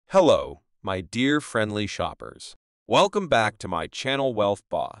Hello, my dear friendly shoppers. Welcome back to my channel Wealth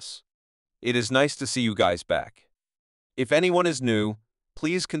Boss. It is nice to see you guys back. If anyone is new,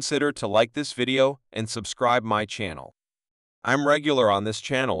 please consider to like this video and subscribe my channel. I'm regular on this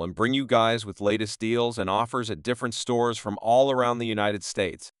channel and bring you guys with latest deals and offers at different stores from all around the United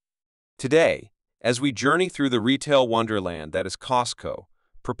States. Today, as we journey through the retail wonderland that is Costco,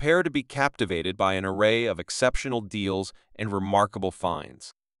 prepare to be captivated by an array of exceptional deals and remarkable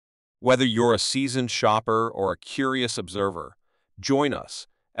finds. Whether you're a seasoned shopper or a curious observer, join us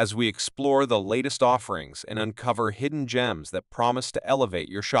as we explore the latest offerings and uncover hidden gems that promise to elevate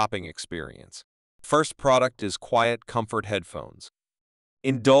your shopping experience. First product is Quiet Comfort Headphones.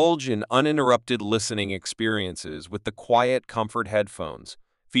 Indulge in uninterrupted listening experiences with the Quiet Comfort Headphones,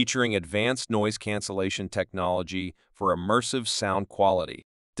 featuring advanced noise cancellation technology for immersive sound quality.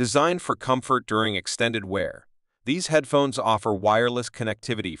 Designed for comfort during extended wear, these headphones offer wireless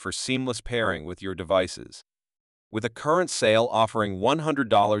connectivity for seamless pairing with your devices. With a current sale offering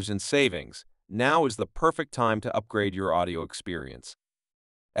 $100 in savings, now is the perfect time to upgrade your audio experience.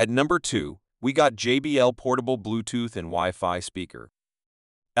 At number 2, we got JBL Portable Bluetooth and Wi-Fi Speaker.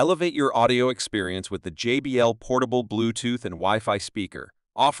 Elevate your audio experience with the JBL Portable Bluetooth and Wi-Fi Speaker,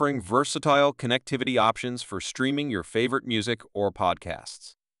 offering versatile connectivity options for streaming your favorite music or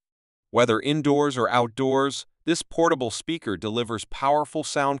podcasts. Whether indoors or outdoors, this portable speaker delivers powerful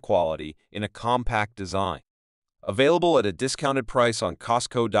sound quality in a compact design. Available at a discounted price on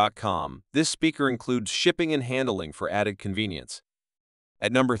Costco.com, this speaker includes shipping and handling for added convenience.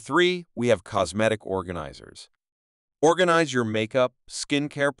 At number 3, we have cosmetic organizers. Organize your makeup,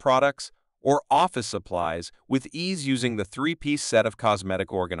 skincare products, or office supplies with ease using the 3-piece set of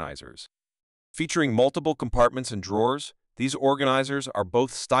cosmetic organizers. Featuring multiple compartments and drawers, these organizers are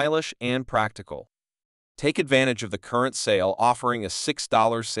both stylish and practical. Take advantage of the current sale offering a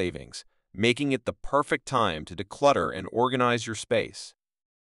 $6 savings, making it the perfect time to declutter and organize your space.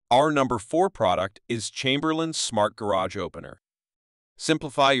 Our number 4 product is Chamberlain Smart Garage Opener.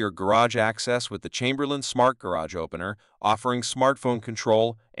 Simplify your garage access with the Chamberlain Smart Garage Opener, offering smartphone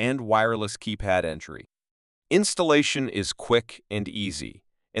control and wireless keypad entry. Installation is quick and easy,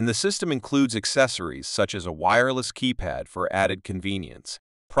 and the system includes accessories such as a wireless keypad for added convenience.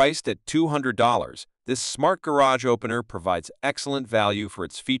 Priced at $200, this smart garage opener provides excellent value for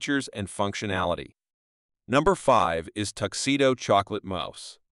its features and functionality. Number 5 is Tuxedo Chocolate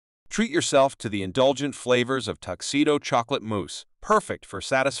Mousse. Treat yourself to the indulgent flavors of Tuxedo Chocolate Mousse, perfect for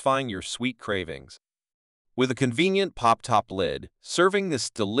satisfying your sweet cravings. With a convenient pop-top lid, serving this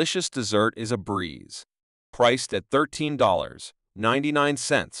delicious dessert is a breeze. Priced at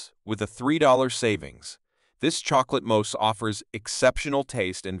 $13.99 with a $3 savings, this chocolate mousse offers exceptional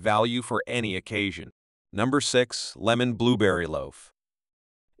taste and value for any occasion. Number 6, Lemon Blueberry Loaf.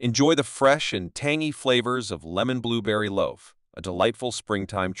 Enjoy the fresh and tangy flavors of lemon blueberry loaf, a delightful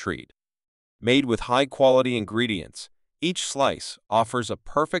springtime treat. Made with high-quality ingredients, each slice offers a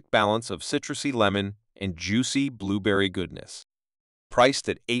perfect balance of citrusy lemon and juicy blueberry goodness. Priced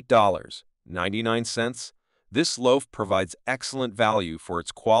at $8.99, this loaf provides excellent value for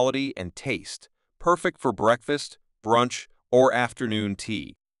its quality and taste, perfect for breakfast, brunch, or afternoon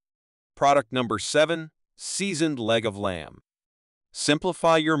tea. Product number 7, Seasoned Leg of Lamb.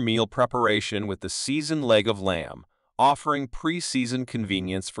 Simplify your meal preparation with the seasoned leg of lamb, offering pre-seasoned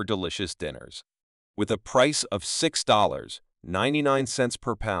convenience for delicious dinners. With a price of $6.99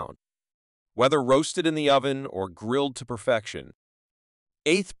 per pound. Whether roasted in the oven or grilled to perfection.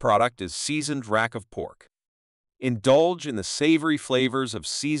 8th product is Seasoned Rack of Pork. Indulge in the savory flavors of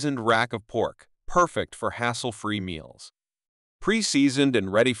seasoned rack of pork, perfect for hassle-free meals. Pre-seasoned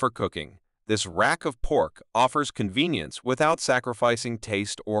and ready for cooking, this rack of pork offers convenience without sacrificing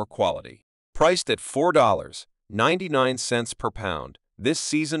taste or quality. Priced at $4.99 per pound, this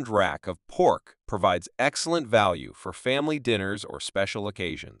seasoned rack of pork provides excellent value for family dinners or special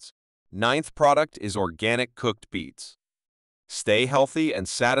occasions. 9th product is Organic Cooked Beets. Stay healthy and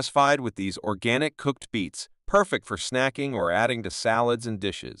satisfied with these organic cooked beets, perfect for snacking or adding to salads and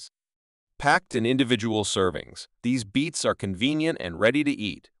dishes. Packed in individual servings, these beets are convenient and ready to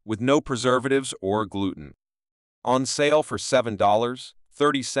eat, with no preservatives or gluten. On sale for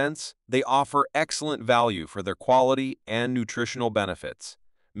 $7.30, they offer excellent value for their quality and nutritional benefits,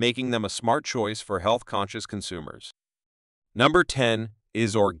 making them a smart choice for health-conscious consumers. Number 10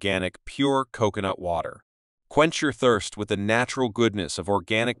 is Organic Pure Coconut Water. Quench your thirst with the natural goodness of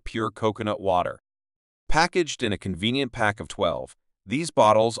organic pure coconut water. Packaged in a convenient pack of 12, these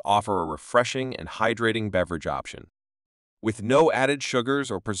bottles offer a refreshing and hydrating beverage option. With no added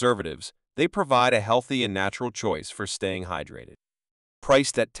sugars or preservatives, they provide a healthy and natural choice for staying hydrated.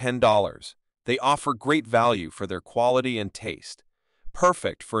 Priced at $10, they offer great value for their quality and taste,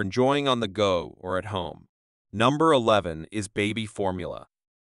 perfect for enjoying on the go or at home. Number 11 is baby formula.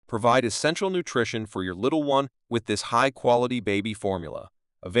 Provide essential nutrition for your little one with this high-quality baby formula,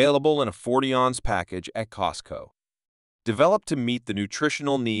 available in a 40-ounce package at Costco. Developed to meet the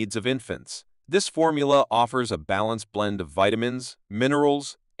nutritional needs of infants, this formula offers a balanced blend of vitamins,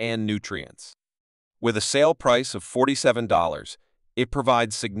 minerals, and nutrients. With a sale price of $47, it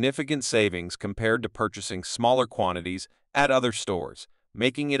provides significant savings compared to purchasing smaller quantities at other stores,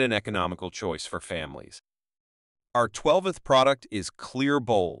 making it an economical choice for families. Our 12th product is clear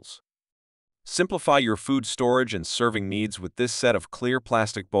bowls. Simplify your food storage and serving needs with this set of clear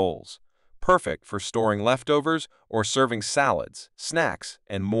plastic bowls, perfect for storing leftovers or serving salads, snacks,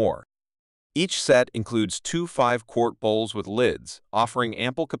 and more. Each set includes two 5-quart bowls with lids, offering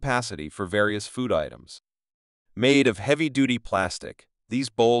ample capacity for various food items. Made of heavy-duty plastic, these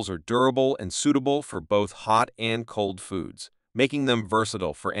bowls are durable and suitable for both hot and cold foods, making them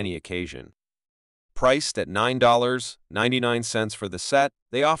versatile for any occasion. Priced at $9.99 for the set,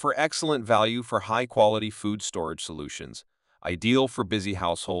 they offer excellent value for high-quality food storage solutions, ideal for busy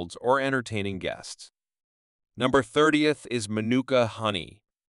households or entertaining guests. Number 30th is Manuka honey.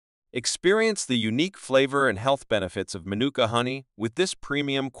 Experience the unique flavor and health benefits of Manuka honey with this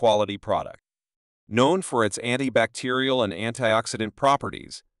premium quality product. Known for its antibacterial and antioxidant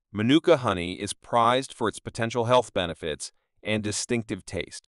properties, Manuka honey is prized for its potential health benefits and distinctive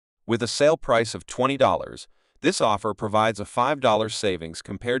taste. With a sale price of $20, this offer provides a $5 savings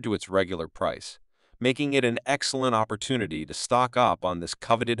compared to its regular price, making it an excellent opportunity to stock up on this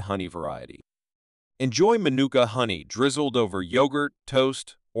coveted honey variety. Enjoy Manuka honey drizzled over yogurt,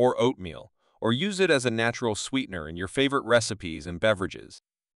 toast, or oatmeal, or use it as a natural sweetener in your favorite recipes and beverages.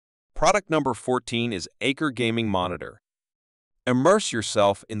 Product number 14 is Acer Gaming Monitor. Immerse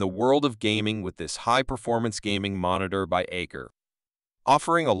yourself in the world of gaming with this high-performance gaming monitor by Acer.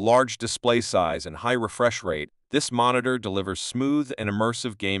 Offering a large display size and high refresh rate, this monitor delivers smooth and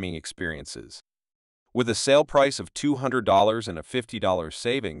immersive gaming experiences. With a sale price of $200 and a $50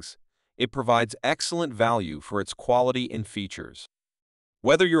 savings, it provides excellent value for its quality and features.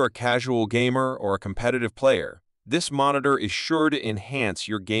 Whether you're a casual gamer or a competitive player, this monitor is sure to enhance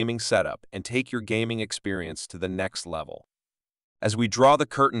your gaming setup and take your gaming experience to the next level. As we draw the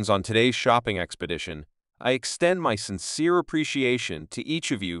curtains on today's shopping expedition, I extend my sincere appreciation to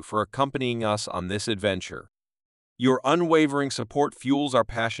each of you for accompanying us on this adventure. Your unwavering support fuels our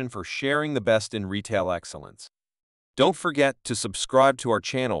passion for sharing the best in retail excellence. Don't forget to subscribe to our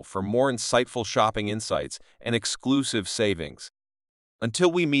channel for more insightful shopping insights and exclusive savings.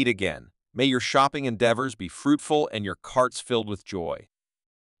 Until we meet again, may your shopping endeavors be fruitful and your carts filled with joy.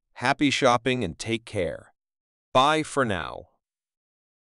 Happy shopping and take care. Bye for now.